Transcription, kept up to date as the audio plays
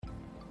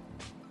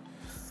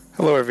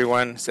Hello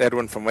everyone, it's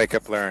Edwin from Wake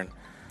Up Learn.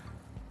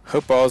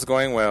 Hope all is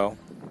going well.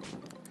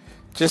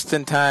 Just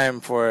in time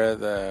for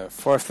the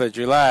 4th of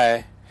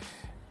July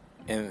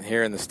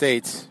here in the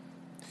States,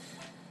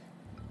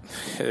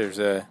 there's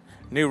a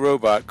new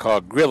robot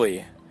called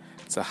Grilly.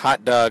 It's a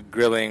hot dog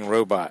grilling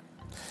robot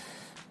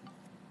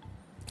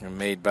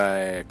made by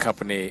a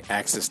company,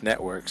 Axis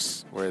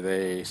Networks, where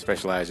they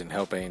specialize in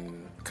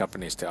helping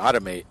companies to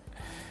automate.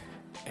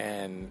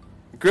 And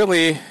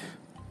Grilly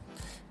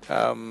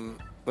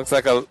looks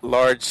like a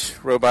large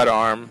robot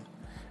arm,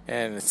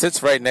 and it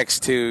sits right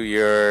next to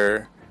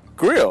your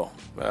grill.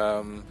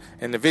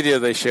 In the video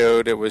they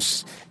showed, it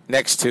was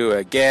next to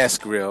a gas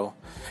grill,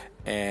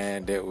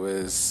 and it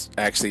was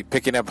actually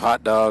picking up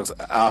hot dogs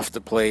off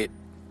the plate.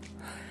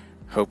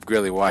 Hope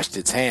Grilly washed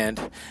its hand,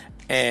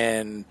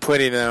 and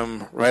putting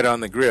them right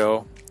on the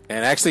grill,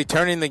 and actually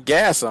turning the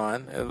gas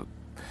on.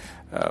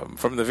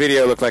 From the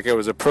video, it looked like it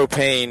was a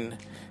propane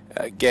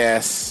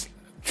gas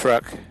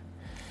truck.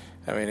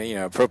 I mean,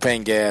 a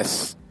propane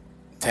gas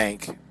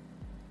tank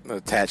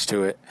attached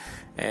to it,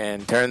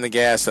 and turned the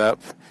gas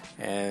up,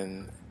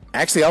 and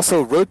actually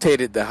also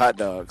rotated the hot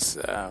dogs,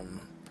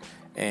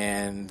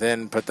 and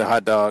then put the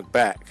hot dog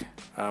back.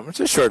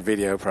 It's a short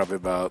video, probably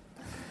about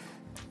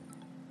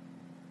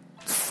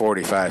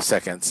 45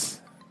 seconds,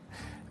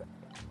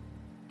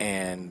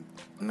 and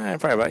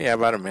probably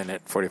about a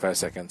minute, 45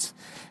 seconds,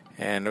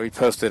 and we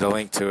posted a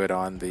link to it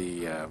on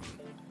the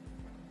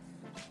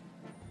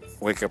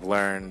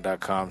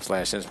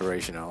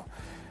wakeuplearn.com/inspirational.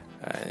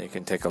 You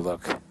can take a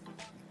look.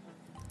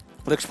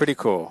 Looks pretty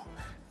cool.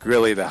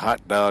 Grilly, the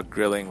hot dog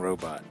grilling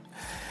robot.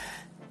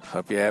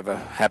 Hope you have a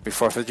happy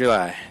 4th of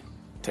July.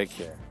 Take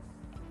care.